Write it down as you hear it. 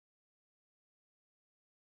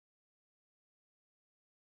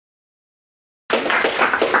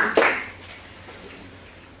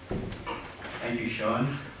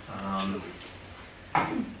Sean.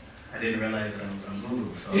 I didn't realize that I was on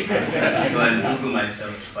Google, so I go and Google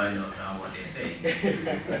myself to find out what they say.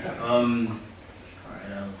 All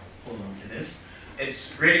right, I'll hold on to this.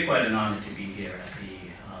 It's really quite an honor to be here at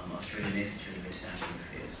the Australian Institute of International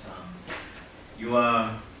Affairs. You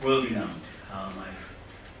are world-renowned. I've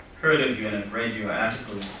heard of you and I've read your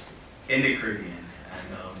articles in the Caribbean,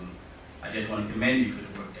 and I just want to commend you for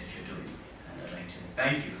the work that you're doing. And I'd like to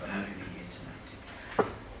thank you for having me here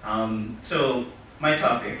tonight. So my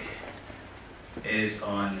topic is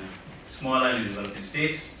on small island developing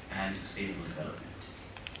states and sustainable development.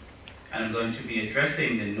 And I'm going to be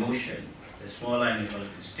addressing the notion that small island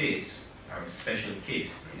developing states are a special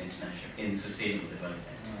case in sustainable development.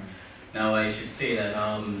 Now I should say that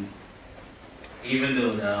even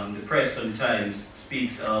though the press sometimes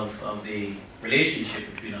speaks of the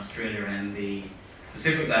relationship between Australia and the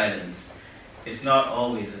Pacific Islands, it's not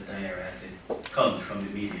always as dire as it comes from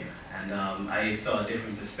the media. And I saw a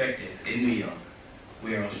different perspective in New York,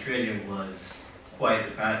 where Australia was quite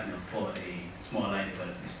a partner for the small island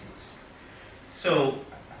developing states. So,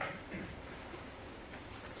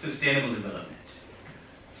 sustainable development.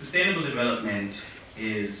 Sustainable development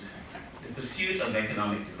is the pursuit of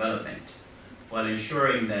economic development while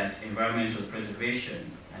ensuring that environmental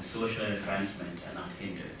preservation and social advancement are not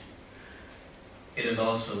hindered. It is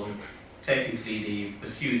also technically the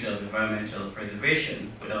pursuit of environmental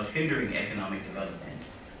preservation without hindering economic development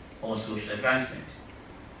or social advancement.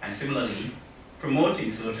 And similarly,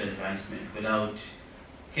 promoting social advancement without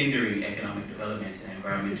hindering economic development and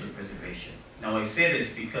environmental preservation. Now I say this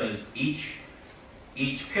because each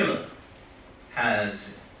pillar has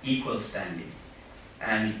equal standing.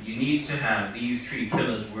 And you need to have these three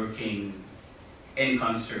pillars working in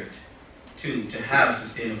concert to have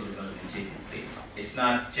sustainable development taking place. It's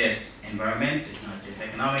not just environment, it's not just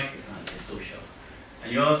economic, it's not just social.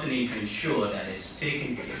 And you also need to ensure that it's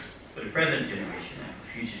taking place for the present generation and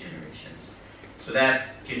for future generations. So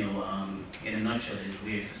that, in a nutshell, is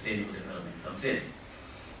where sustainable development comes in.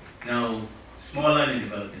 Now, small island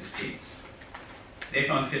developing states, they're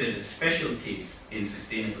considered a special case in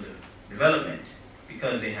sustainable development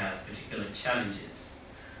because they have particular challenges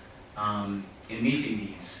in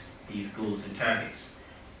meeting these goals and targets.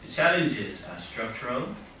 The challenges are structural.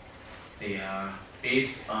 They are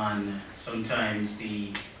based on sometimes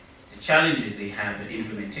the challenges they have with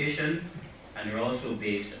implementation, and they're also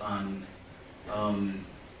based on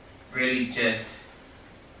really just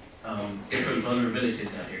different vulnerabilities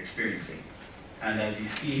that they're experiencing. And as you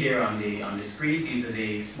see here on the screen, these are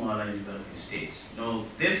the small island developing states. Now,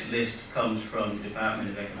 this list comes from the Department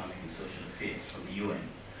of Economic and Social Affairs, from the UN.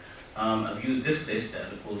 I've used this list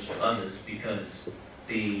as opposed to others because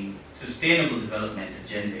the sustainable development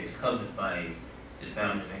agenda is covered by the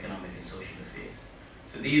Department of Economic and Social Affairs.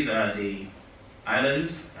 So these are the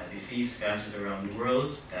islands, as you see, scattered around the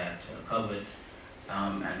world that are covered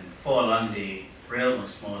and fall under the realm of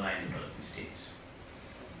small island developing states.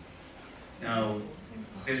 Now,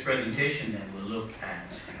 this presentation then will look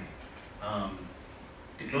at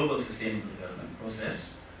the global sustainable development process.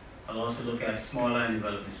 I'll also look at small island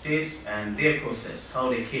developing states and their process, how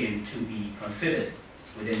they came to be considered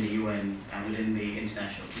within the UN and within the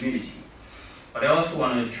international community. But I also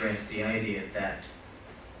want to address the idea that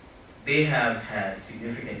they have had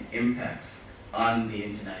significant impacts on the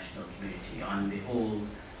international community, on the whole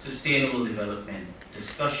sustainable development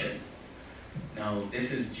discussion. Now,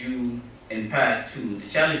 this is due in part to the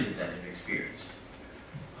challenges that they've experienced.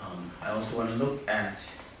 I also want to look at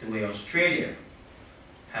the way Australia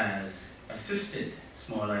has assisted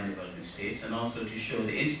small island developing states, and also to show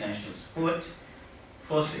the international support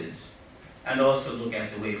forces, and also look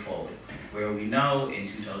at the way forward. Where are we now in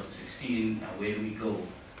 2016, and where do we go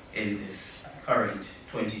in this current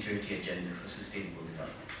 2030 agenda for sustainable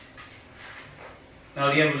development?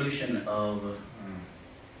 Now, the evolution of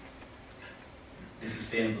the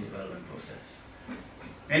sustainable development process.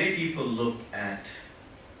 Many people look at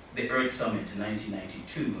the Earth Summit in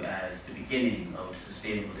 1992 as the beginning of the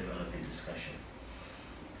sustainable development discussion.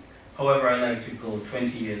 However, I'd like to go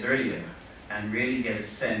 20 years earlier and really get a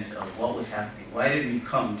sense of what was happening. Why did we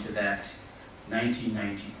come to that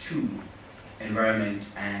 1992 environment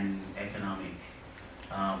and economic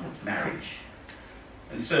marriage?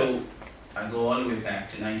 And so I go all the way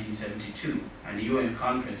back to 1972 and the UN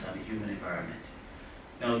Conference on the Human Environment.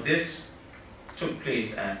 Now, this took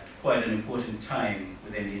place at quite an important time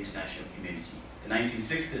within the international community. The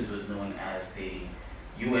 1960s was known as the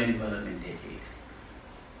UN Development Decade.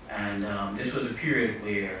 And this was a period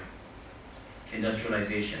where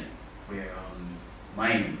industrialization, where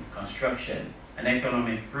mining, construction, and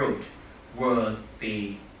economic growth were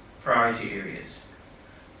the priority areas.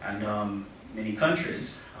 And many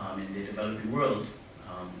countries in the developing world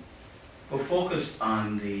were focused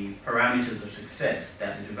on the parameters of success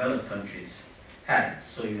that the developed countries had.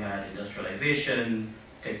 So you had industrialization,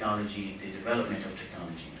 technology, the development of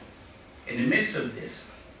technology. In the midst of this,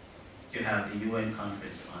 you have the UN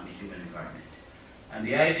Conference on the Human Environment. And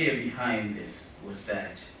the idea behind this was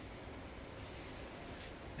that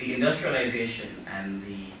the industrialization and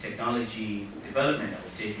the technology development that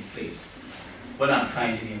was taking place were not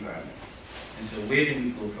kind to the environment. And so where do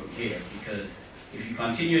we go from here? Because if you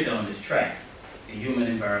continue down this track, the human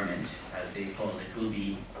environment, as they call it, will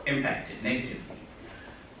be impacted negatively.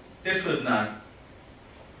 This was not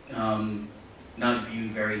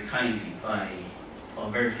viewed very kindly by, or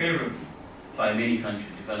very favorably by many countries,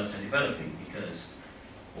 developed and developing, because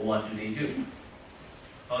well, what do?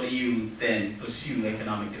 How do you then pursue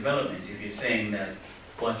economic development if you're saying that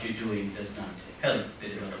what you're doing does not help the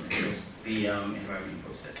development, the environment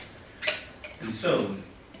process? And so,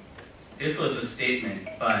 this was a statement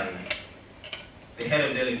by the head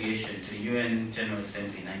of delegation to the UN General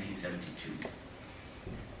Assembly in 1972.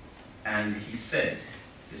 And he said,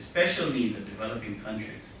 the special needs of developing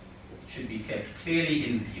countries should be kept clearly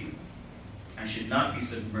in view and should not be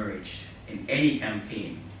submerged in any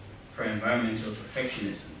campaign for environmental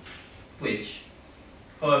perfectionism, which,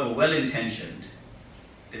 however well-intentioned,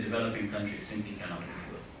 the developing countries simply cannot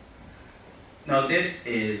afford. Now this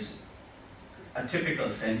is a typical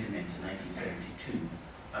sentiment in 1972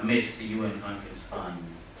 amidst the UN Conference on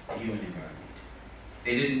the Human Environment.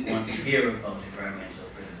 They didn't want to hear about environmental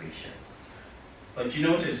preservation. But you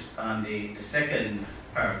notice on the second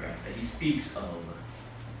paragraph that he speaks of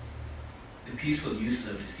the peaceful uses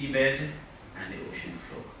of the seabed and the ocean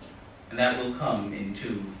floor. And that will come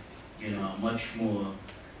into much more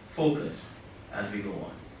focus as we go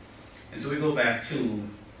on. And so we go back to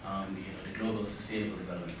the global sustainable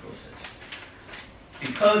development process.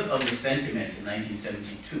 Because of the sentiments in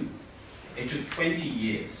 1972, it took 20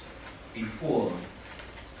 years before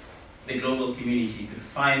the global community could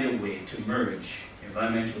find a way to merge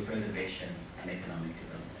environmental preservation and economic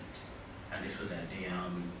development. And this was at the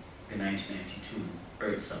 1992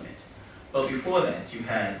 Earth Summit. But before that, you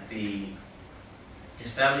had the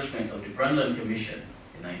establishment of the Brundtland Commission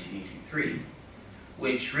in 1983,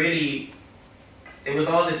 which really, there was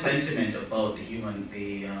all this sentiment about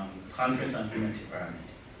the Conference on Human Environment.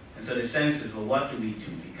 And so the sense is, well, what do we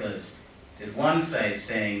do? Because there's one side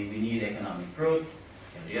saying we need economic growth,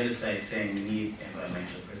 and the other side saying we need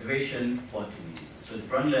environmental preservation. What do we do? So the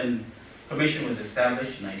Brundtland Commission was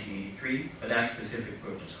established in 1983 for that specific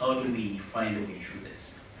purpose. How do we find a way through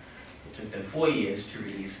this? It took them 4 years to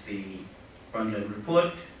release the Brundtland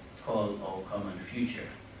report called Our Common Future.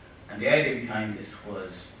 And the idea behind this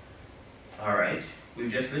was, all right,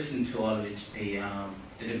 we've just listened to all of the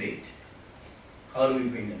debate. How do we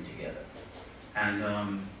bring them together? And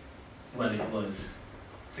well, it was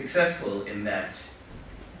successful in that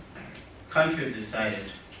countries decided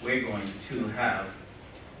we're going to have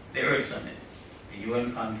the Earth Summit, the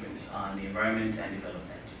UN Conference on the Environment and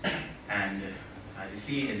Development. And as you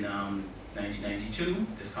see, in 1992,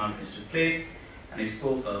 this conference took place, and it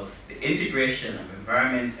spoke of the integration of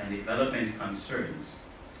environment and development concerns,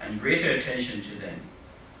 and greater attention to them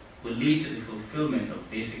will lead to the fulfillment of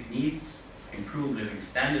basic needs, improved living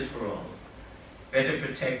standards for all, better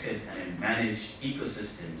protected and managed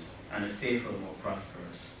ecosystems, and a safer, more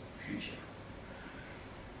prosperous future.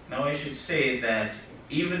 Now I should say that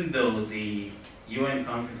even though the UN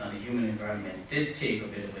Conference on the Human Environment did take a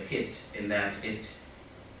bit of a hit in that it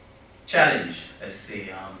challenged, let's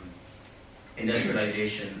say,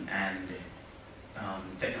 industrialization and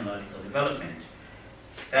technological development,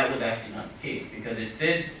 that was actually not the case, because it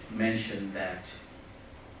did mention that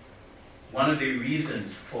one of the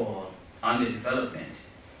reasons for underdevelopment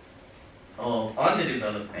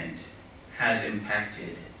has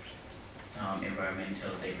impacted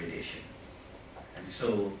environmental degradation. And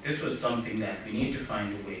so this was something that we need to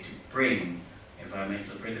find a way to bring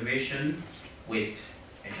environmental preservation with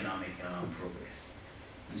economic progress.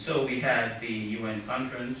 And so we had the UN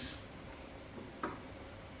Conference,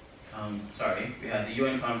 we had the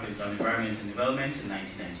UN Conference on Environment and Development in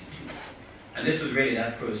 1992. And this was really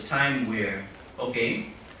that first time where, okay,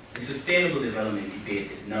 the sustainable development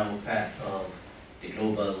debate is now part of the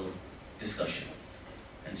global discussion.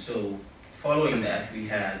 And so following that, we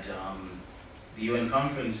had the UN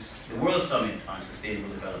Conference, the World Summit on Sustainable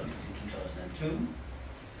Development in 2002,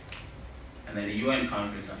 and then the UN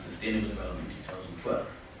Conference on Sustainable Development in 2012.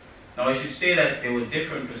 Now I should say that there were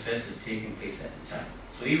different processes taking place at the time.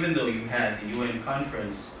 So even though you had the UN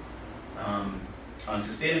Conference on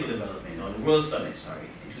Sustainable Development, or the World Summit, sorry,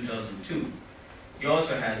 in 2002, you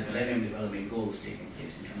also had the Millennium Development Goals taking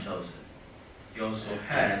place in 2000. You also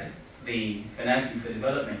had the Financing for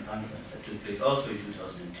Development Conference that took place also in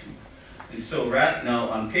 2002. And so right now,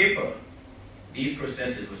 on paper, these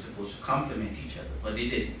processes were supposed to complement each other, but they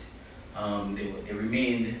didn't. They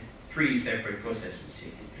remained three separate processes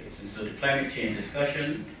taking place. And so the climate change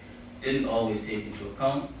discussion didn't always take into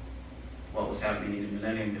account what was happening in the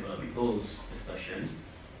Millennium Development Goals discussion,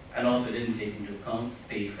 and also didn't take into account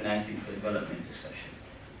the Financing for Development discussion.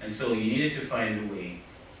 And so you needed to find a way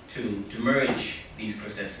to merge these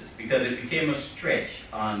processes, because it became a stretch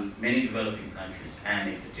on many developing countries, and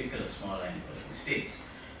in particular small island developing states.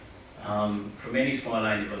 For many small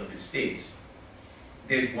island developing states,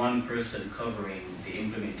 there's one person covering the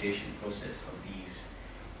implementation process of these,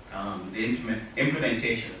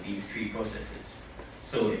 implementation of these three processes.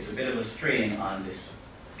 So it's a bit of a strain on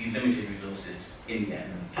these limited resources in the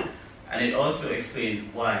islands. And it also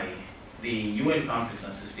explained why the UN Conference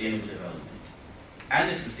on Sustainable Development and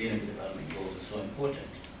the Sustainable Development Goals are so important,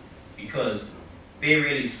 because they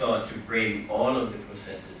really sought to bring all of the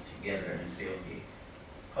processes together and say, okay,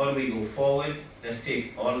 how do we go forward? Let's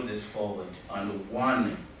take all of this forward under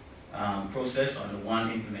one process, under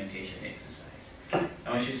one implementation exercise.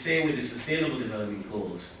 Now I should say with the Sustainable Development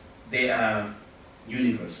Goals, they are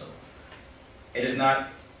universal. It is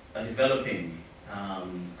not a developing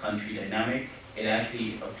country dynamic. It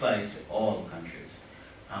actually applies to all countries.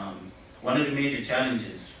 One of the major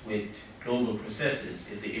challenges with global processes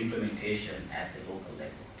is the implementation at the local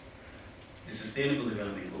level. The Sustainable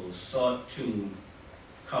Development Goals sought to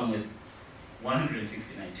come with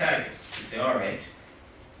 169 targets to say, all right,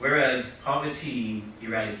 whereas poverty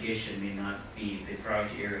eradication may not be the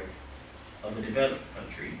priority area of a developed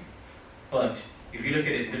country, but if you look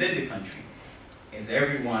at it within the country, is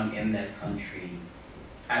everyone in that country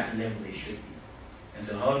at the level they should be? And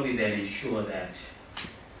so how do we then ensure that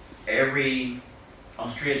every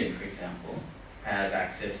Australian, for example, has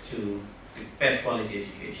access to the best quality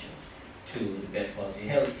education, to the best quality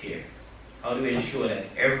health care? How do we ensure that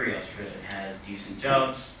every Australian has decent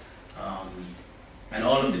jobs, and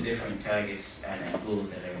all of the different targets and goals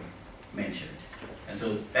that are mentioned? And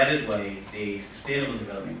so that is why the Sustainable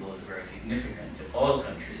Development Goals are very significant to all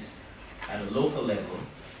countries at a local level,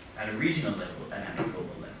 at a regional level, and at a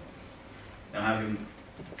global level. Now, having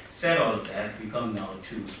said all of that, we come now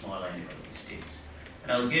to small island developing states.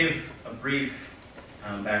 And I'll give a brief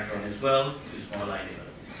background as well to small island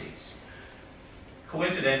developing states.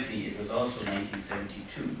 Coincidentally, it was also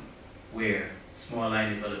 1972 where small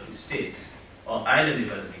island developing states, or island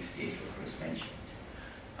developing states, were first mentioned.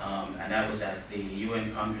 And that was at the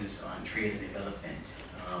UN Conference on Trade and Development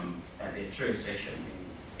at the third session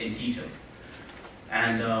in Quito.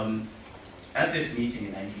 And at this meeting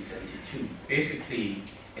in 1972, basically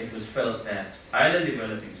it was felt that island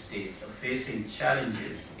developing states are facing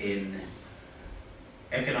challenges in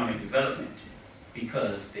economic development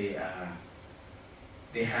because they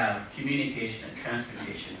have communication and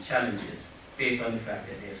transportation challenges based on the fact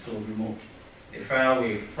that they're so remote. They're far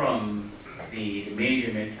away from the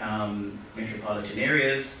major metropolitan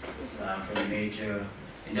areas, from the major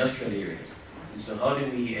industrial areas. And so how do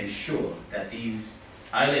we ensure that these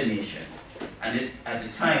island nations, and it at the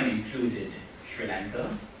time included Sri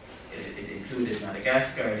Lanka, it included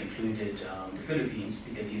Madagascar, it included the Philippines,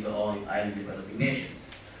 because these are all island developing nations.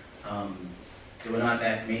 There were not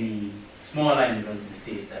that many small island developing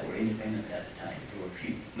states that were independent at the time. There were a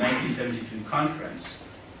few. 1972 conference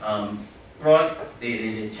brought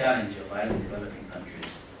the challenge of island developing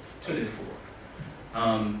countries to the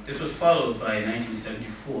fore. This was followed by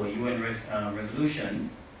 1974 UN Resolution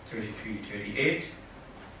 3338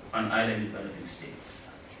 on island developing states.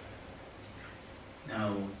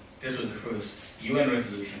 Now, this was the first UN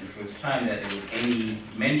resolution, the first time that there was any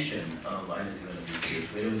mention of island developing states,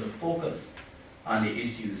 where there was a focus on the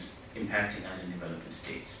issues impacting island developing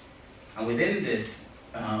states. And within this,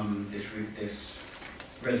 this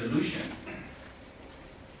resolution,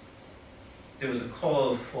 there was a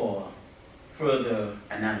call for further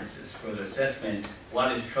analysis, further assessment.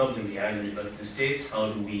 What is troubling the island developing states?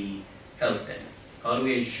 How do we help them? How do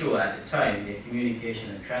we ensure at the time that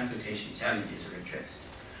communication and transportation challenges are addressed?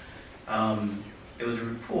 There was a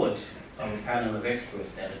report of a panel of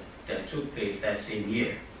experts that took place that same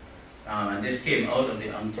year. And this came out of the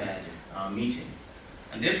UNCTAD meeting.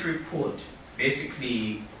 And this report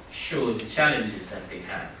basically showed the challenges that they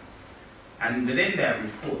have. And within that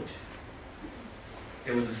report,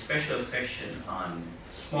 there was a special section on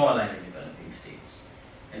small island developing states.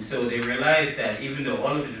 And so they realized that even though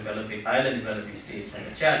all of the island developing states had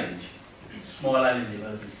a challenge, small island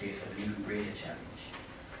developing states have an even greater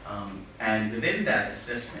challenge. And within that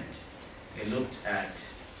assessment, they looked at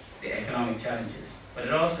the economic challenges, but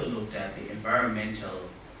it also looked at the environmental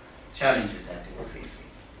challenges that they were facing.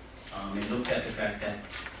 It looked at the fact that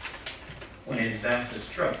when a disaster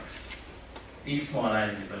struck, these small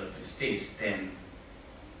island developing states then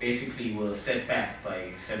basically were set back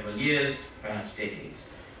by several years, perhaps decades.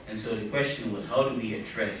 And so the question was, how do we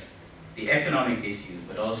address the economic issues,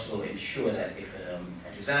 but also ensure that if a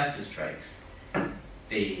disaster strikes,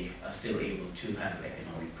 they are still able to have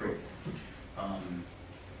economic growth.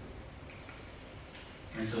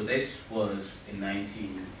 And so this was in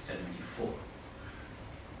 1974.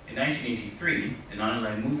 In 1983, the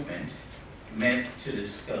non-aligned movement met to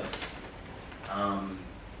discuss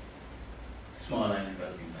small island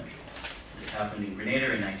developing countries. It happened in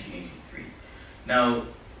Grenada in 1983. Now,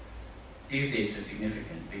 these dates are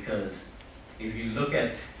significant because if you look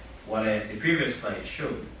at what the previous slide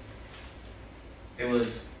showed, there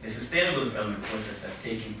was a sustainable development process that's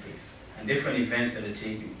taking place, and different events that are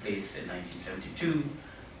taking place in 1972,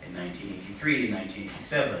 in 1983, in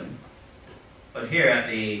 1987. But here at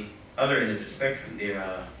the other end of the spectrum, there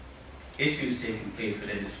are issues taking place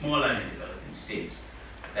within the small island developing states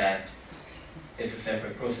that it's a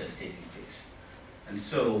separate process taking place. And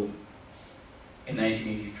so in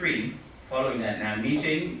 1983, following that now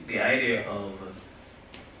meeting, the idea of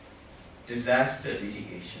disaster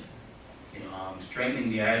mitigation, strengthening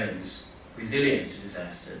the island's resilience to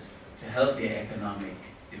disasters to help their economic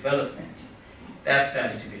development, that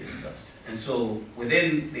started to be discussed. And so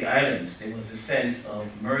within the islands, there was a sense of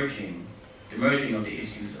the merging of the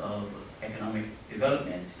issues of economic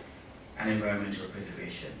development and environmental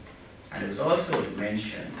preservation. And it was also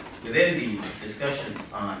mentioned within these discussions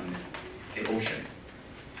on the ocean.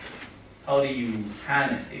 How do you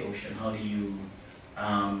harness the ocean? How do you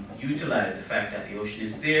utilize the fact that the ocean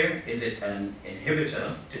is there? Is it an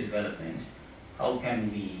inhibitor to development? How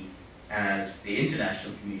can we, as the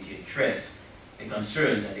international community, address the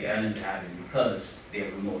concerns that the islands are having because they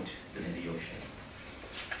are remote within the ocean?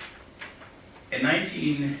 In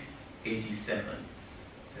 1987,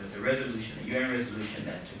 there was a resolution, a UN resolution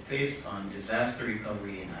that took place on disaster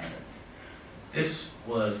recovery in islands. This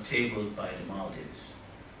was tabled by the Maldives.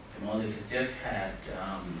 The Maldives had just had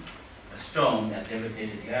a storm that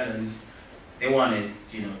devastated the islands. They wanted,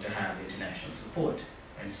 to have international support.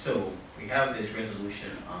 And so we have this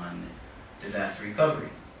resolution on disaster recovery.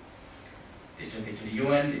 They took it to the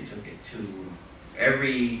UN, they took it to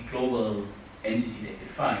every global entity they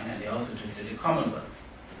could find, and they also took it to the Commonwealth.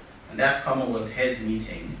 And that Commonwealth Heads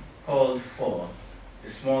meeting called for the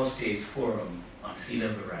Small States Forum on Sea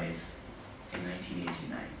Level Rise in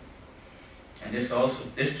 1989. And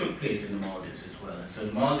this took place in the Maldives as well. And so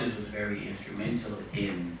the Maldives was very instrumental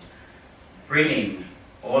in bringing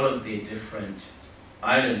all of the different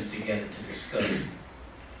islands together to discuss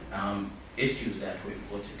issues that were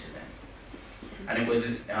important to them. And it was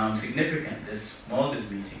significant, this Maldives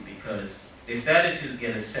meeting, because they started to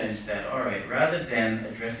get a sense that, all right, rather than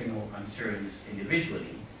addressing our concerns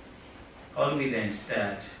individually, how do we then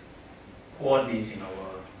start coordinating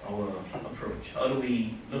our approach? How do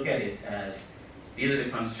we look at it as these are the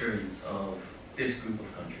concerns of this group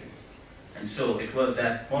of countries? And so it was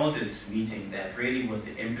that Maldives meeting that really was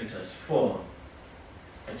the impetus for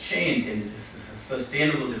a change in the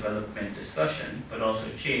sustainable development discussion, but also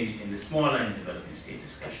a change in the small island developing state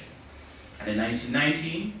discussion. And in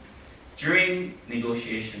 1990, during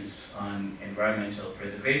negotiations on environmental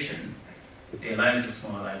preservation, the Alliance of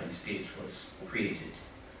Small Island States was created.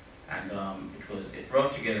 And it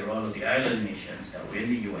brought together all of the island nations that were in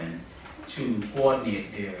the UN to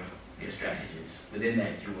coordinate their strategies within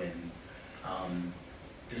that UN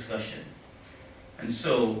discussion. And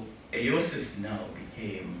so AOSIS now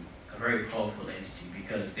became a very powerful entity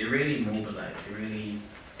because they really mobilized, they really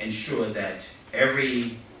ensured that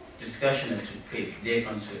every discussion that took place, their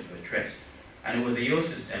concerns were addressed. And it was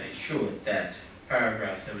AOSIS that ensured that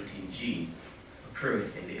paragraph 17G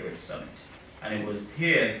occurred in the Earth Summit. And it was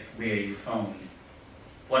here where you found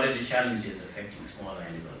what are the challenges affecting small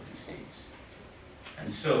island developing states.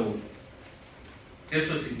 And so this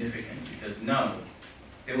was significant because now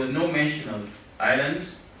there was no mention of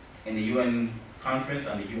islands in the UN Conference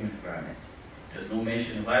on the Human Environment. There was no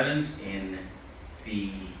mention of islands in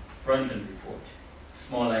the Brundtland Report.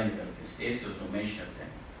 Small island developing states, there was no mention of them.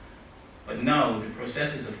 But now the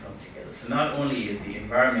processes have come together. So not only is the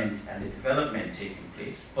environment and the development taking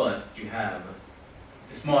place, but you have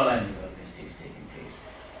the small island developing states taking place.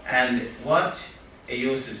 And what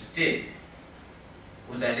AOSIS did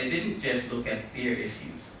was that they didn't just look at their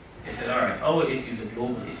issues. They said, all right, our issues are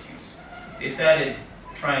global issues. they started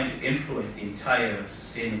trying to influence the entire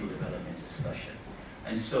sustainable development discussion.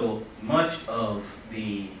 And so much of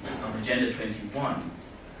Agenda 21,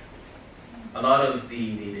 a lot of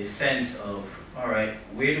the sense of, all right,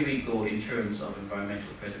 where do we go in terms of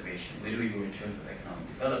environmental preservation? Where do we go in terms of economic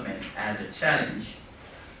development as a challenge?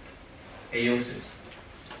 AOSIS,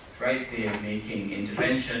 right there making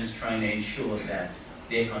interventions, trying to ensure that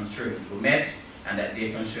their concerns were met and that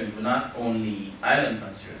their concerns were not only island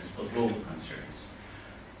concerns, but global concerns.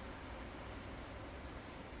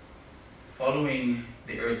 Following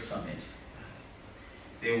the Earth Summit,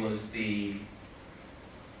 there was the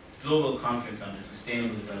Global Conference on the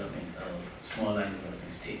Sustainable Development of Small Island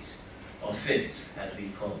Developing States, or SIDS, as we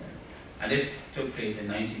call them. And this took place in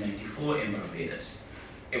 1994 in Barbados.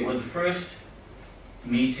 It was the first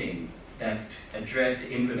meeting that addressed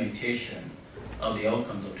the implementation of the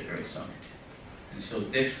outcomes of the Earth Summit. And so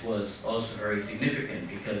this was also very significant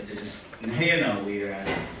because here now we are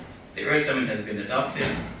at, the Earth Summit has been adopted.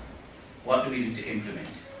 What do we do to implement?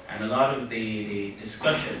 And a lot of the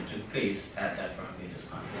discussion took place at that Barbados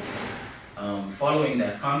conference. Following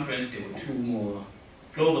that conference, there were two more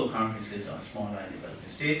global conferences on small island developing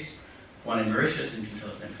states, one in Mauritius in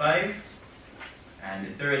 2005, and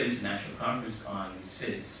the third international conference on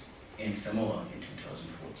SIDS in Samoa in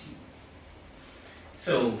 2014.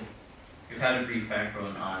 So we've had a brief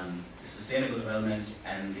background on the sustainable development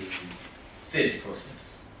and the SIDS process.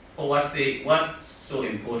 But what's so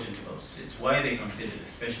important about SIDS? Why are they considered a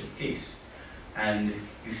special case? And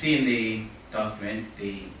you see in the document,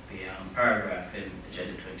 the paragraph in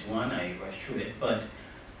Agenda 21, I rushed through it, but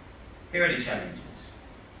here are the challenges.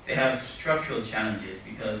 They have structural challenges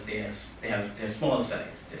because they're small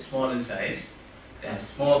size. They're small in size, they have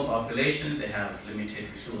small populations, they have limited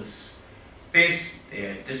resource base, they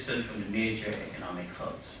are distant from the major economic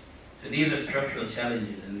hubs. So these are structural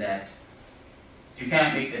challenges in that you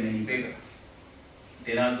can't make them any bigger.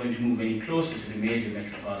 They're not going to move any closer to the major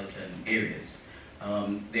metropolitan areas.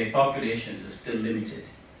 Their populations are still limited.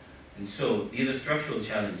 And so these are structural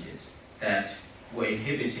challenges that were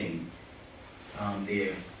inhibiting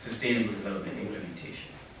their sustainable development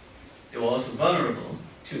implementation. They were also vulnerable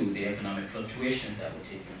to the economic fluctuations that were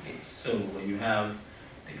taking place. So when you have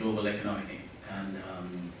the global economic and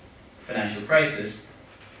financial crisis,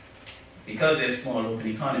 because they're small open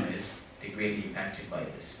economies, they're greatly impacted by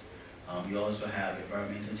this. You also have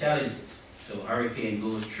environmental challenges. So a hurricane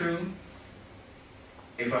goes through.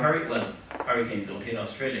 If a hurricane, well, hurricanes don't hit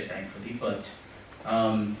Australia, thankfully, but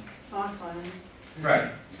cyclones.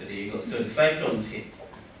 Right. So there you go. So the cyclones hit,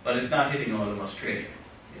 but it's not hitting all of Australia.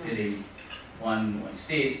 It's hitting one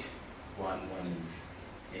state, one.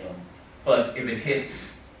 But if it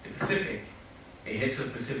hits the Pacific, it hits the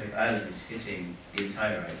Pacific island. It's hitting the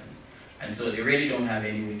entire island, and so they really don't have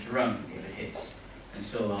anywhere to run if it hits. And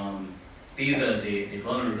so these are the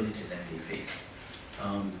vulnerabilities that they face.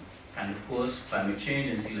 And of course, climate change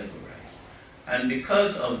and sea level rise. And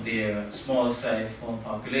because of their small size, small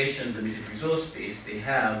population, limited resource base, they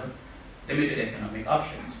have limited economic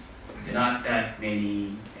options. There are not that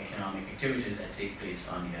many economic activities that take place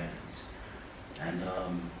on the islands.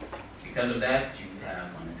 And because of that, you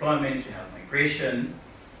have unemployment, you have migration.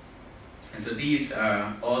 And so these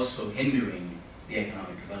are also hindering the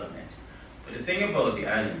economic development. But the thing about the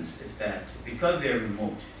islands is that because they're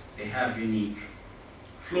remote, they have unique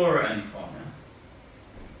flora and fauna,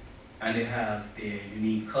 and they have their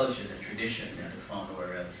unique cultures and traditions that are found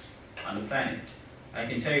nowhere else on the planet. I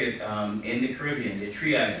can tell you in the Caribbean, there are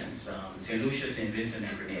 3 islands, St. Lucia, St. Vincent,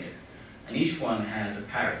 and Grenada, and each one has a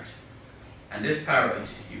parrot. And this parrot,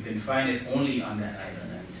 you can find it only on that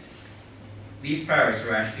island. And these parrots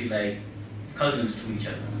are actually like cousins to each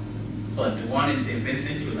other. But the one in St.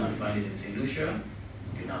 Vincent, you'll not find it in St. Lucia,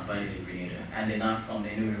 you'll not find it in Grenada, and they're not found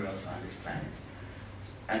anywhere else on this planet.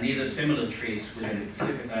 And these are similar traits within the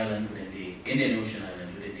Pacific Island, within the Indian Ocean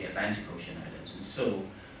Island, within the Atlantic Ocean Islands. And so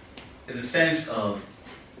there's a sense of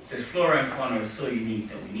this flora and fauna are so unique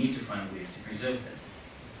that we need to find ways to preserve them.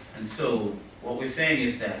 And so what we're saying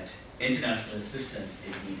is that international assistance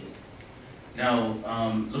is needed. Now,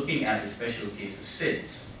 looking at the special case of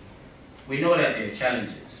SIDS, we know that there are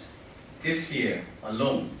challenges. This year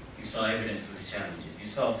alone, you saw evidence of the challenges. You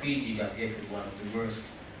saw Fiji got hit with one of the worst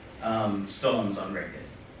storms on record.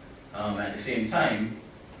 At the same time,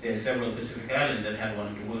 there are several Pacific islands that had one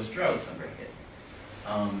of the worst droughts on record.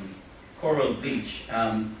 Coral bleach,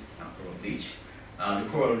 not coral bleach, the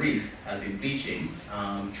coral reef has been bleaching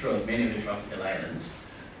throughout many of the tropical islands.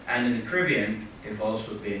 And in the Caribbean, there have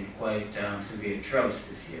also been quite severe droughts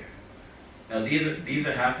this year. Now these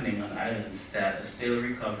are happening on islands that are still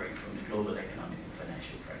recovering from the global economic and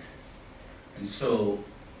financial crisis. And so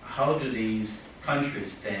how do these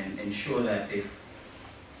countries then ensure that they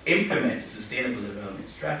implement sustainable development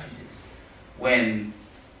strategies when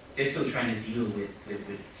they're still trying to deal with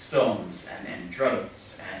storms and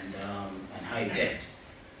droughts and high debt?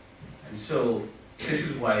 And so this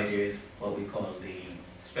is why there is what we call the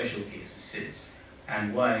special case of SIDS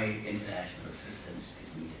and why international assistance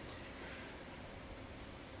is needed.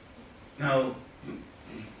 Now,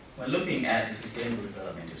 when looking at the sustainable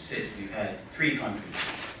development of SIDS, we've had 3 conferences.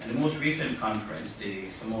 And the most recent conference, the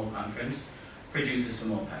Samoa Conference, produced a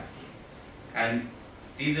Samoa pathway. And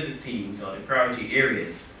these are the themes or the priority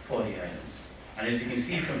areas for the islands. And as you can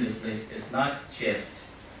see from this list, it's not just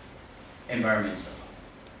environmental.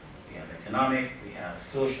 We have economic, we have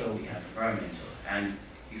social, we have environmental. And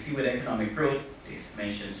you see with economic growth, they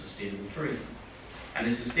mentioned sustainable tourism. And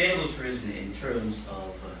the sustainable tourism in terms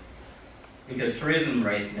of, because tourism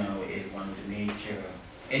right now is one of the major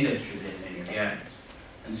industries in many of the islands.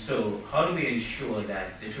 And so how do we ensure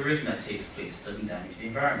that the tourism that takes place doesn't damage the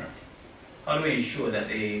environment? How do we ensure that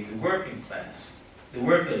the working class, the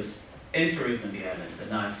workers in tourism in the islands are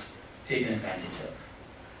not taken advantage of?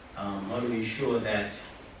 How do we ensure that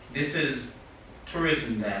this is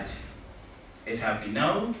tourism that is happening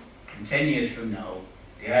now, and 10 years from now,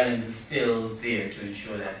 the islands are still there to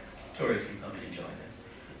ensure that tourists can come and enjoy them.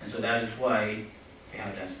 And so that is why we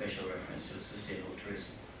have that special reference to sustainable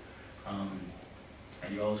tourism.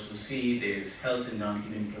 And you also see there's health and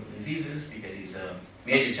non-communicable diseases, because these are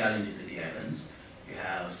major challenges of the islands. You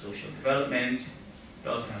have social development, you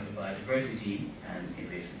also have the biodiversity and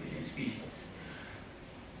invasive alien species.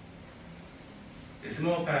 The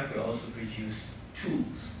Samoa pathway also produced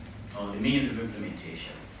tools, or the means of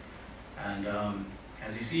implementation. And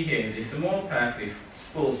as you see here, the Samoa pathway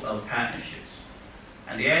spoke of partnerships.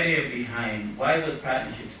 And the idea behind why was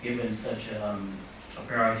partnerships given such a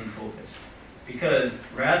priority focus? Because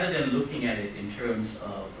rather than looking at it in terms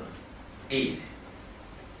of aid,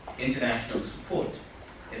 international support,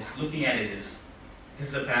 it's looking at it as this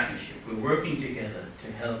is a partnership. We're working together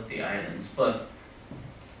to help the islands, but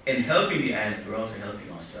in helping the islands, we're also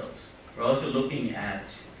helping ourselves. We're also looking at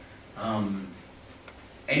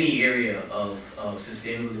any area of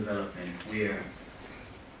sustainable development where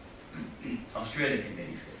Australia can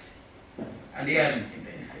benefit and the islands can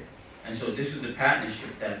benefit. And so this is the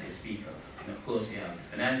partnership that they speak of. And of course, you have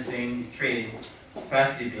financing, trade,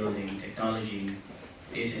 capacity building, technology,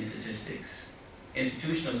 data and statistics,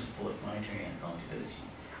 institutional support, monitoring, and accountability.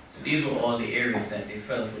 So these were all the areas that they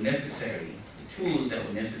felt were necessary, the tools that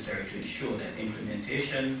were necessary to ensure that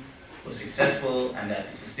implementation was successful and that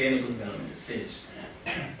the sustainable development of SIDS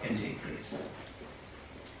can take place.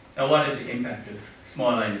 Now, what is the impact of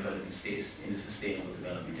small island developing states in the sustainable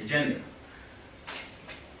development agenda?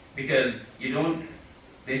 Because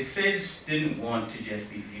the SIDS didn't want to just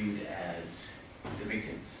be viewed as the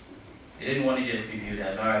victims. They didn't want to just be viewed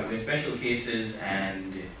as, all right, we're special cases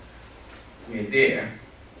and we're there,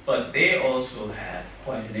 but they also had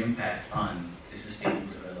quite an impact on the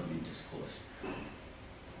sustainable development discourse.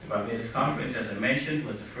 The Barbados Conference, as I mentioned,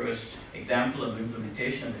 was the first example of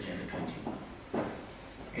implementation of Agenda 21.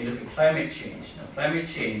 You look at climate change. Now, climate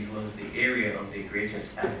change was the area of the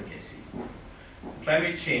greatest advocacy.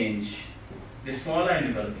 Climate change, the small island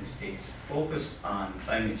developing states focused on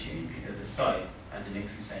climate change because they saw it as an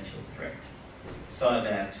existential threat. They saw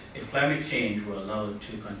that if climate change were allowed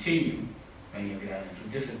to continue, many of the islands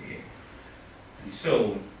would disappear. And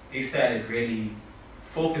so they started really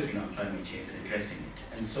focusing on climate change and addressing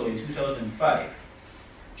it. And so in 2005,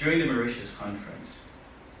 during the Mauritius conference,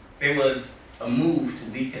 there was a move to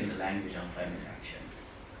weaken the language on climate action.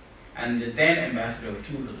 And the then ambassador of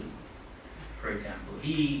Tuvalu, for example,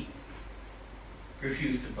 he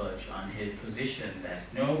refused to budge on his position that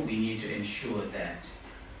no, we need to ensure that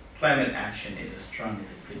climate action is as strong as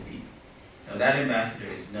it could be. Now that ambassador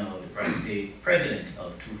is now the president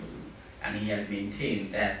of Tuvalu, and he has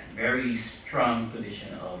maintained that very strong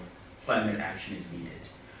position of climate action is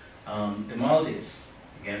needed. The Maldives,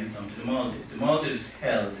 again we come to the Maldives. The Maldives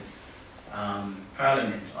held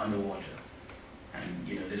parliament underwater. And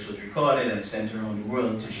this was recorded and sent around the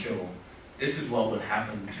world to show this is what will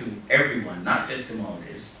happen to everyone, not just the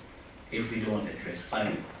Maldives, if we don't address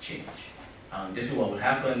climate change. This is what will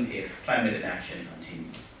happen if climate inaction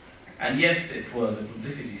continues. And yes, it was a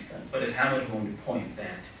publicity stunt, but it hammered home the point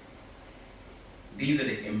that these are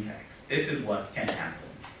the impacts. This is what can happen.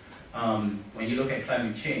 When you look at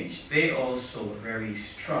climate change, they also were very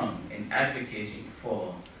strong in advocating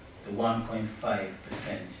for the 1.5%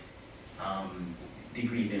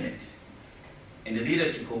 degree limit. In the lead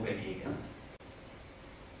up to Copenhagen,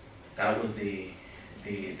 that was the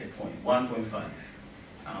the point,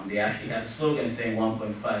 1.5. They actually had a slogan saying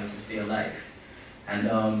 1.5 to stay alive. And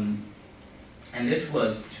this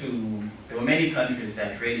was there were many countries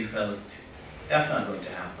that really felt that's not going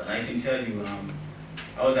to happen. I can tell you,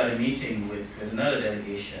 I was at a meeting with another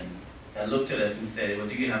delegation that looked at us and said, well,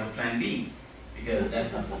 do you have a plan B? Because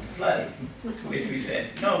that's not going to fly. To which we said,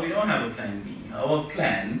 no, we don't have a plan B. Our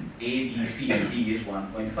plan, A, B, C, and D is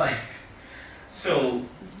 1.5. So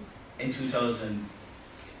in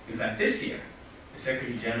this year, the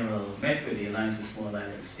Secretary General met with the Alliance of Small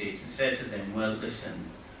Island States and said to them, well, listen,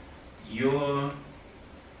 your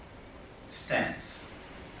stance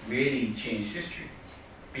really changed history,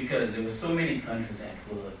 because there were so many countries that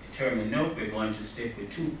were determined, no, we're going to stick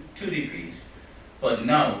with 2 degrees, but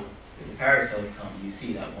now, with the Paris outcome, you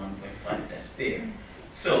see that 1.5 that's there.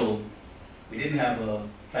 So, we didn't have a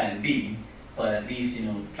plan B, but at least,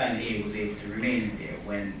 plan A was able to remain there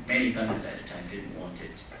when many countries at the time didn't want it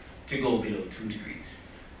to go below 2 degrees.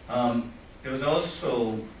 There was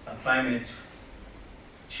also a climate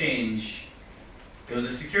change. There was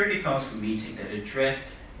a Security Council meeting that addressed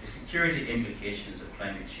the security implications of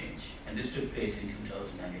climate change, and this took place in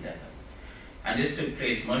 2011. And this took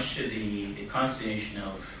place much to the consternation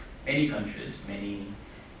of many countries, many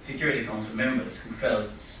Security Council members who felt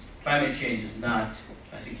climate change is not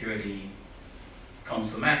a Security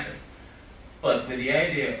Council matter. But with the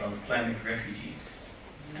idea of climate refugees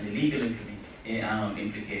and the legal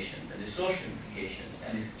implications and the social implications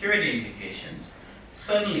and the security implications,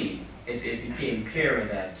 suddenly it became clearer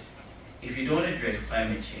that if you don't address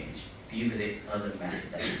climate change, these are the other matters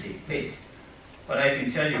that will take place. But I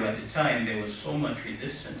can tell you at the time there was so much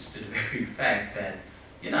resistance to the very fact that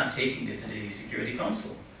you're not taking this into the Security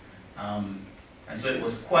Council. And so it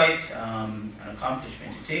was quite an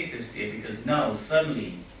accomplishment to take this there, because now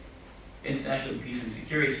suddenly international peace and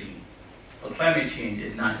security, well, climate change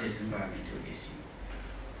is not this environmental issue.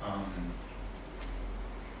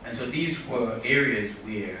 And so these were areas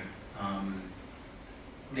where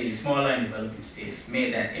the small island developing states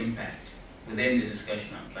made that impact within the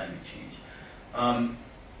discussion on climate change.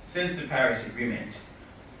 Since the Paris Agreement,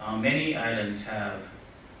 many islands have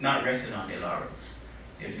not rested on their laurels.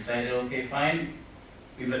 They've decided, okay, fine,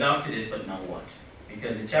 we've adopted it, but now what?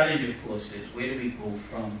 Because the challenge, of course, is where do we go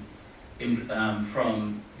from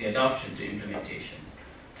the adoption to implementation?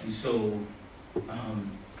 And so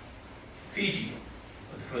Fiji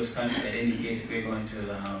was the first country that indicated we're going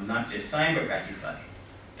to not just sign but ratify.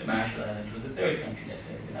 The Marshall Islands was the third country that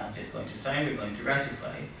said we're not just going to sign, we're going to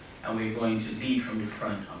ratify, and we're going to lead from the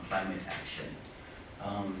front on climate action.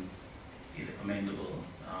 These are commendable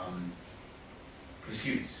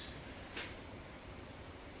pursuits.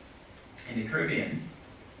 In the Caribbean,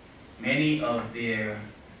 many of their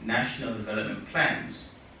national development plans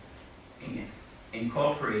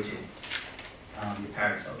incorporated the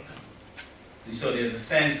Paris outcome. And so there's a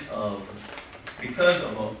sense of, because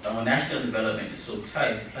of our national development is so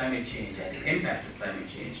tied to climate change and the impact of climate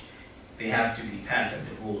change, they have to be part of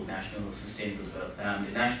the whole national sustainable development,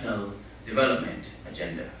 the national development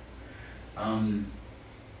agenda.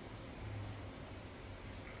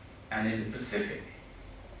 And in the Pacific,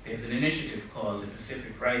 there's an initiative called the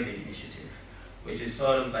Pacific Rising Initiative, which is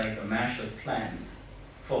sort of like a Marshall Plan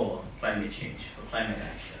for climate change, for climate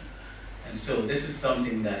action. And so this is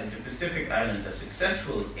something that if the Pacific Islands are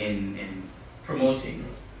successful in promoting,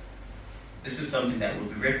 this is something that will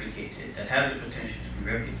be replicated, that has the potential to be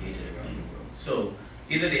replicated around the world. So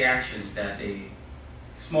these are the actions that the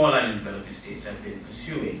small island developing states have been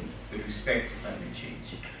pursuing with respect to climate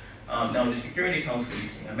change. Now the Security Council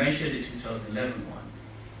meeting, I mentioned the 2011 one.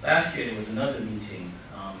 Last year there was another meeting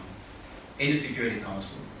in the Security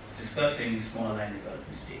Council discussing small island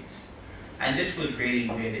developing states. And this was really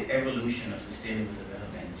where the evolution of sustainable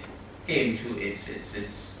development came to its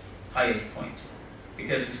highest point.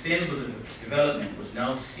 Because sustainable development was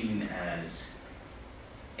now seen as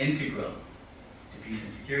integral to peace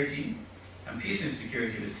and security, and peace and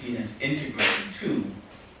security was seen as integral to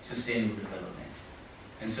sustainable development.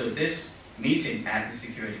 And so this meeting at the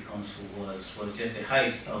Security Council was just the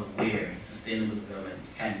height of where sustainable development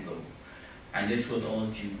can go. And this was all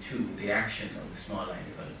due to the actions of the small island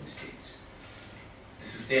developing states. The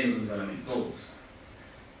sustainable development goals.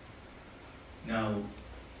 Now,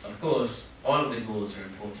 of course, all of the goals are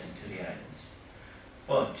important to the islands,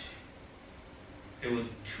 but there were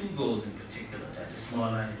two goals in particular that the small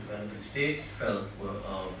island developing states felt were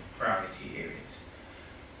of priority areas.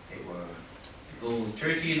 They were Goal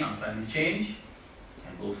 13 on climate change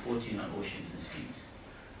and Goal 14 on oceans and seas.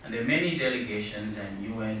 And there are many delegations and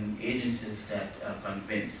UN agencies that are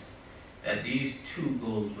convinced that these two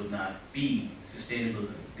goals would not be sustainable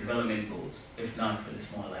development goals if not for the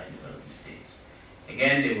small island developing states.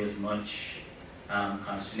 Again, there was much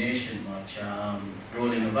consternation, much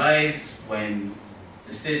rolling of eyes when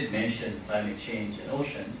the SIDS mentioned climate change and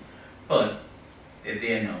oceans, but they're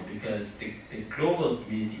there now because the global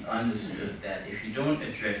community understood that if you don't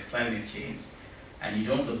address climate change and you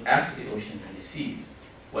don't look after the oceans and the seas,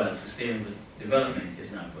 well, sustainable development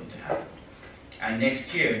is not going to happen. And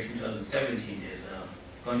next year, 2017, there's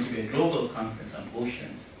going to be a global conference on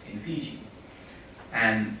oceans in Fiji.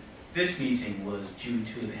 And this meeting was due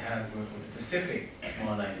to the hard work of the Pacific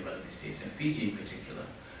small island developing states, and Fiji in particular.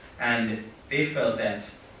 And they felt that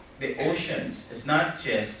the oceans is not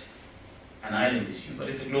just an island issue, but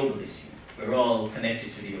it's a global issue. We're all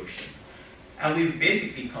connected to the ocean. And we've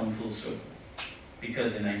basically come full circle,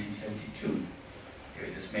 because in 1972, there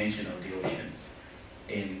was this mention of the oceans.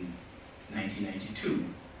 In 1992,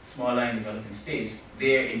 small island developing states,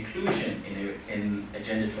 their inclusion in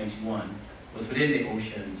Agenda 21 was within the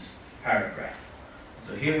oceans paragraph.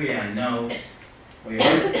 So here we are now, where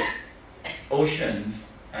oceans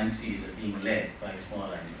and seas are being led by small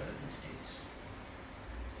island developing states.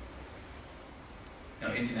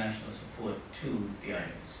 Now, international support to the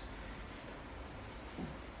islands.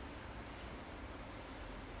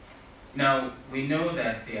 Now, we know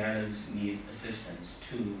that the islands need assistance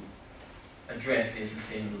to address their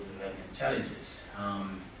sustainable development challenges.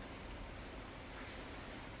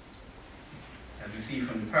 As we see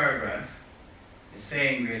from the paragraph, it's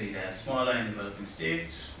saying really that small island developing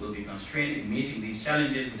states will be constrained in meeting these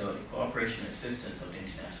challenges without the cooperation and assistance of the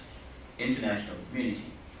international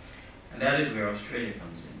community. And that is where Australia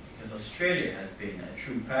comes in, because Australia has been a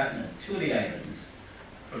true partner to the islands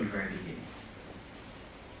from the very beginning.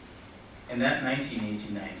 In that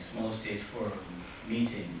 1989 Small States Forum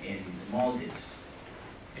meeting in the Maldives,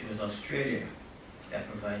 it was Australia that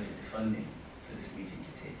provided the funding for this meeting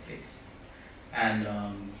to take place. And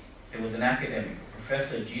there was an academic,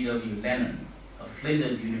 Professor G.W. Lennon of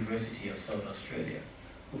Flinders University of South Australia,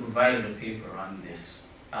 who provided a paper on this,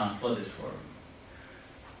 for this forum.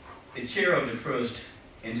 The chair of the first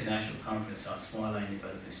International Conference on Small Island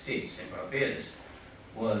Developing States in Barbados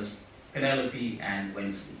was Penelope Ann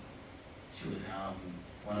Wensley. She was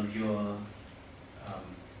one of your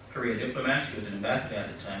career diplomats. She was an ambassador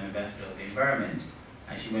at the time, ambassador of the environment,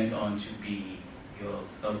 and she went on to be your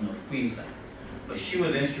governor of Queensland. But she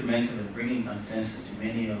was instrumental in bringing consensus to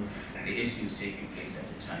many of the issues taking place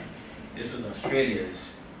at the time. This was Australia's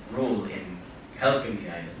role in helping the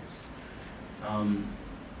islands.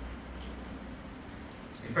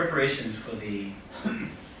 The preparations for the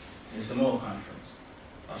Samoa conference,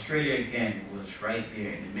 Australia again was right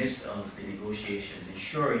there in the midst of the negotiations,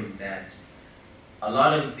 ensuring that a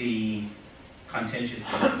lot of the contentious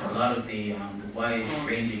issues, a lot of the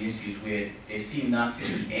wide-ranging issues where there seemed not to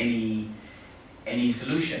be any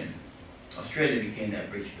solution, Australia became that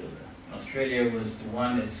bridge builder. And Australia was the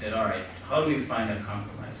one that said, all right, how do we find a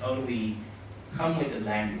compromise? How do we come with the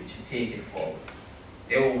language to take it forward?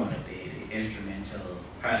 They were one of the instrumental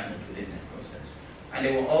partners within that process. And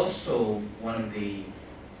they were also one of the,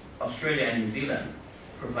 Australia and New Zealand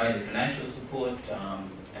provided financial support,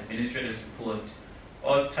 administrative support,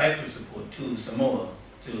 all types of support to Samoa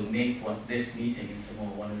to make this meeting in Samoa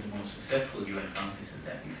one of the most successful UN conferences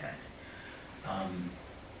that we've had.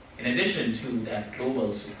 In addition to that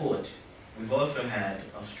global support, we've also had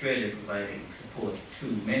Australia providing support to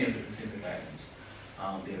many of the Pacific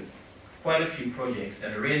Islands. There are quite a few projects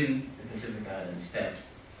that are in the Pacific Islands that,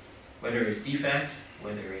 whether it's DFAT,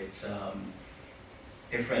 whether it's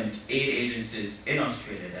different aid agencies in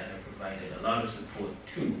Australia that have provided a lot of support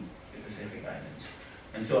to the Pacific Islands.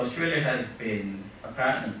 And so Australia has been a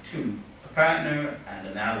partner and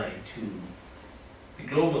an ally to the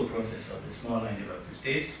global process of the small island developing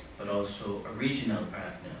states, but also a regional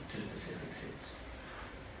partner to the Pacific states.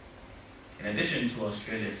 In addition to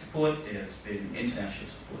Australia's support, there has been international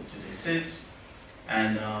support to the SIDS,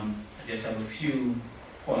 and I just have a few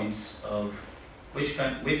points of which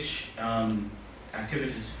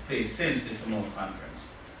activities took place since the Samoa conference.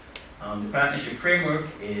 The partnership framework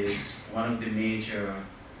is one of the major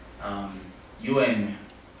UN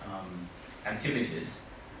activities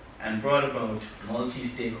and brought about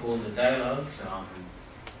multi-stakeholder dialogues,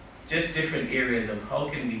 just different areas of how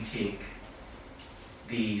can we take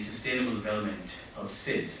the sustainable development of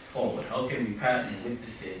SIDS forward. How can we partner with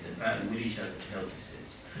the SIDS and partner with each other to help the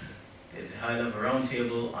SIDS? There's a high-level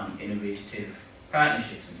roundtable on innovative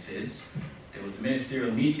partnerships in SIDS. There was a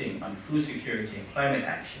ministerial meeting on food security and climate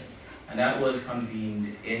action, and that was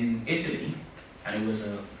convened in Italy And it was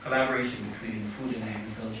a collaboration between the Food and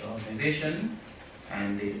Agriculture Organization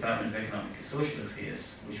and the Department of Economic and Social Affairs,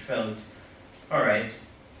 which felt, all right,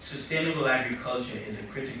 sustainable agriculture is a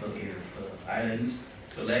critical area for islands,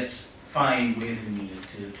 so let's find ways and means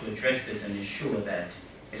to address this and ensure that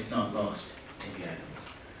it's not lost in the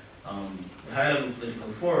islands. The High-Level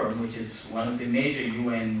Political Forum, which is one of the major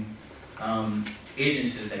UN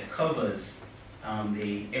agencies that covers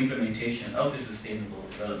the implementation of the Sustainable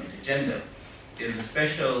Development Agenda, there's a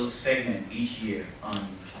special segment each year on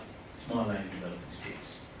small island development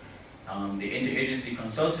states. The Interagency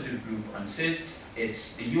Consultative Group on SIDS,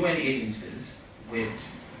 it's the UN agencies with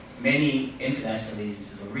many international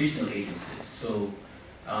agencies or regional agencies. So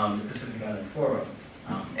the Pacific Island Forum,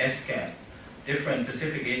 SCAT, different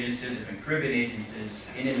Pacific agencies, different Caribbean agencies,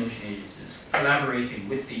 Indian Ocean agencies, collaborating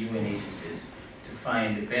with the UN agencies to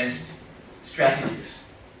find the best strategies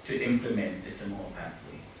to implement the Samoa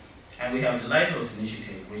pathway. And we have the Lighthouse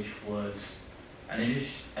Initiative, which was an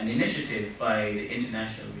initiative by the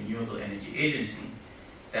International Renewable Energy Agency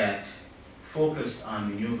that focused on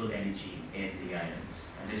renewable energy in the islands.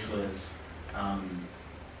 And this was,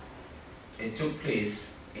 it took place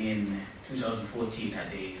in 2014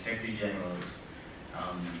 at the Secretary General's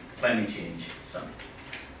Climate Change Summit.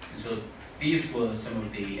 And so these were some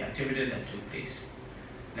of the activities that took place.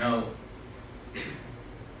 Now,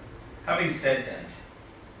 having said that,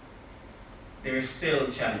 there are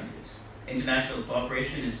still challenges. International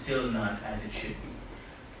cooperation is still not as it should be.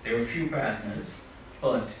 There are few partners,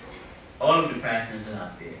 but all of the partners are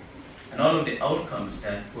not there. And all of the outcomes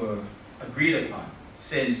that were agreed upon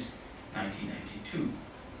since 1992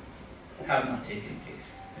 have not taken place.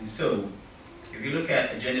 And so, if you look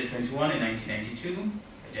at Agenda 21 in 1992,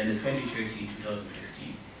 Agenda 2030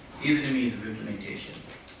 2015, these are the means of implementation.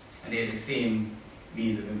 And they're the same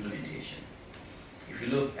means of implementation. If you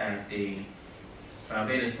look at the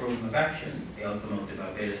Barbados Program of Action, the outcome of the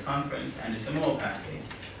Barbados Conference, and the Samoa Pathway,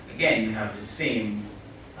 again, you have the same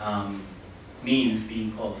means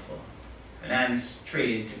being called for. Finance,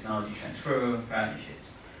 trade, technology transfer, partnerships.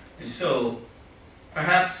 And so,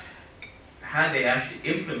 perhaps, had they actually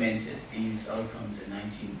implemented these outcomes in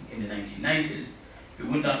the 1990s, we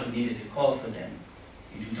would not have needed to call for them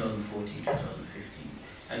in 2014, 2015.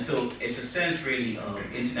 And so, it's a sense really of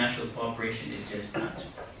international cooperation is just not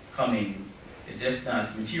coming, it's just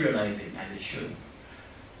not materializing as it should.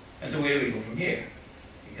 And so where do we go from here?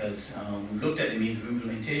 Because we looked at the means of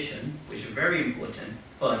implementation, which are very important,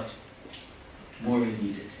 but more is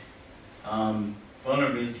needed.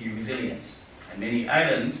 Vulnerability, resilience, and many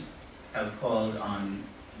islands have called on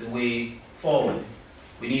the way forward.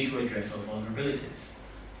 We need to address our vulnerabilities.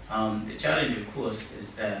 The challenge, of course,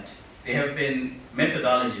 is that there have been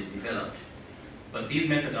methodologies developed, but these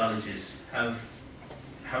methodologies have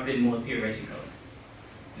been more theoretical.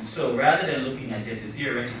 And so rather than looking at just a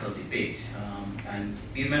theoretical debate, and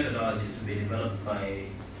these methodologies have been developed by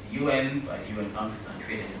the UN, by the UN Conference on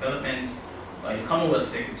Trade and Development, by the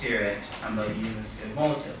Commonwealth Secretariat, and by the University of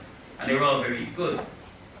Malta. And they're all very good,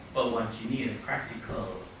 but what you need are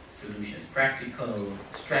practical solutions, practical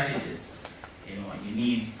strategies. You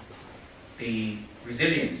need the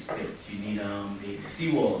resilience built, you need the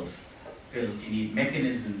seawalls built, you need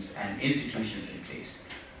mechanisms and institutions in place.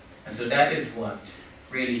 And so that is what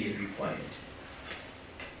really is required.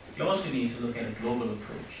 You also need to look at a global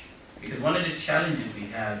approach, because one of the challenges we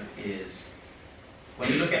have is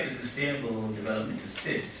when you look at the sustainable development of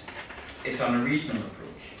SIDS, it's on a regional approach.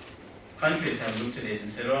 Countries have looked at it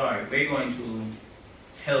and said, all right, we're going to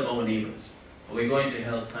help our neighbors, or we're going to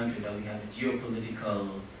help countries that we have a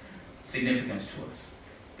geopolitical significance to us.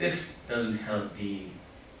 This doesn't help the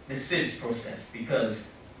SIDS process, because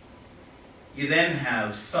you then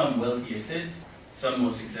have some wealthier SIDS, some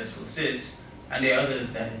more successful SIDS, and there are others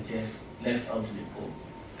that are just left out of the pool.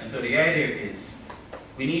 And so the idea is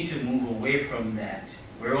we need to move away from that.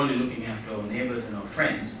 We're only looking after our neighbors and our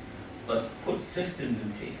friends, but put systems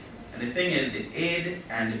in place. And the thing is, the aid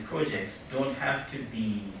and the projects don't have to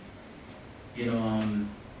be, it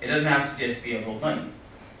doesn't have to just be about money.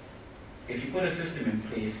 If you put a system in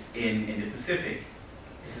place in the Pacific,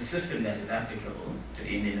 it's a system that is applicable to the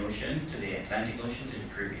Indian Ocean, to the Atlantic Ocean, to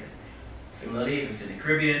the Caribbean. Similarly, if it's in the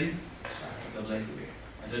Caribbean, it's applicable everywhere.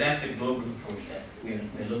 And so that's the global approach that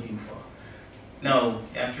we're looking for. Now,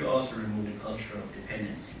 you have to also remove the culture of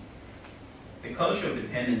dependency. The culture of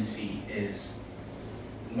dependency is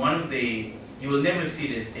one of the, you will never see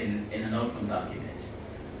this in an outcome document,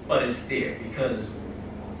 but it's there because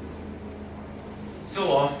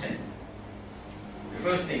so often, the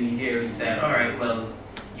first thing you hear is that, all right, well,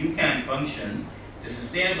 you can't function, the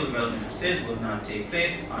sustainable development of SIDS will not take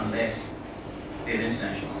place unless there's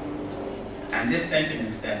international support. And this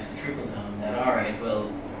sentiment starts to trickle down that, all right,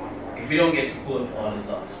 well, if we don't get support, all is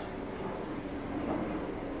lost.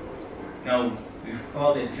 Now, we've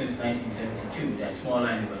called it since 1972 that small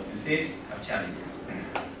island developing states have challenges.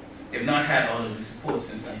 They've not had all of the support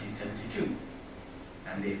since 1972,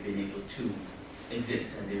 and they've been able to exist,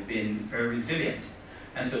 and they've been very resilient.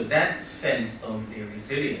 And so that sense of their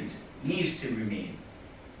resilience needs to remain.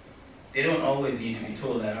 They don't always need to be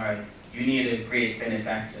told that, all right, you need a great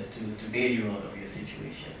benefactor to bail you out of your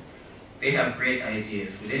situation. They have great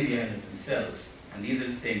ideas within the islands themselves, and these are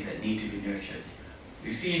the things that need to be nurtured.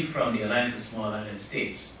 We've seen from the Alliance of Small Island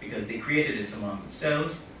States, because they created this among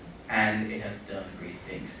themselves, and it has done great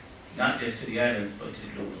things, not just to the islands, but to the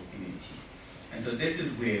global community. And so this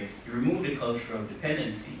is where you remove the culture of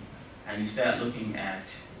dependency, and you start looking at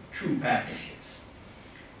true partnerships.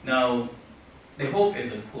 Now, the hope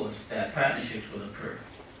is, of course, that partnerships will occur.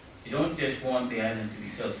 You don't just want the islands to be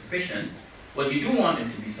self-sufficient. Well, you do want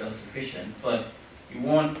them to be self-sufficient, but you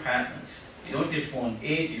want partners. You don't just want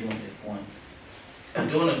aid, you don't just want a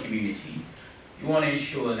donor community. You want to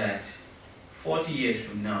ensure that 40 years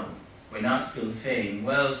from now, we're not still saying,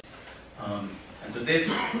 well, and so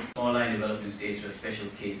this small island development states are a special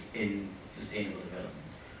case in sustainable development.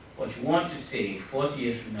 What you want to say 40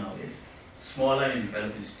 years from now is small island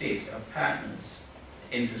development states are partners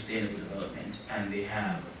in sustainable development, and they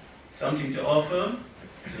have something to offer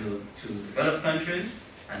to developed countries,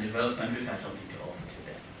 and developed countries have something to offer to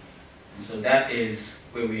them. And so that is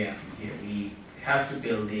where we are from here. We have to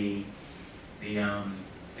build the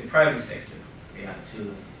private sector. We have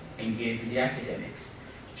to engage with the academics.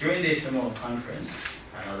 During the Samoa conference,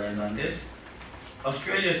 and I'll end on this,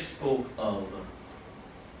 Australia spoke of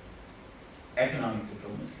economic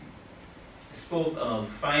diplomacy. It spoke of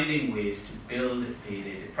finding ways to build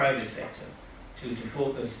the private sector to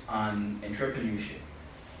focus on entrepreneurship,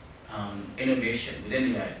 innovation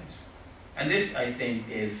within the islands. And this, I think,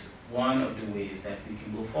 is one of the ways that we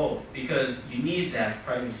can go forward, because you need that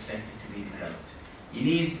private sector to be developed. You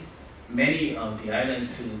need many of the islands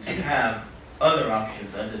to have other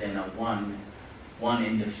options other than a one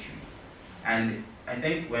industry. And I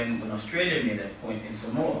think when Australia made that point in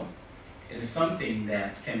Samoa, it is something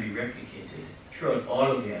that can be replicated throughout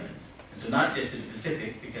all of the islands. And so not just in the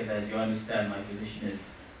Pacific, because as you understand, my position is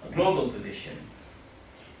a global position.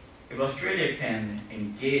 If Australia can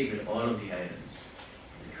engage with all of the islands,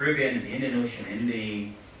 the Caribbean, in the Indian Ocean, in the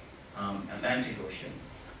Atlantic Ocean,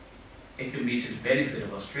 it can be to the benefit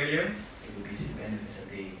of Australia, it will be to the benefit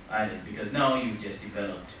of the island, because now you've just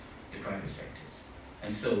developed the private sectors.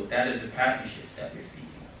 And so that is the partnerships that we're speaking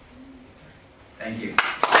of. Thank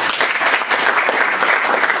you.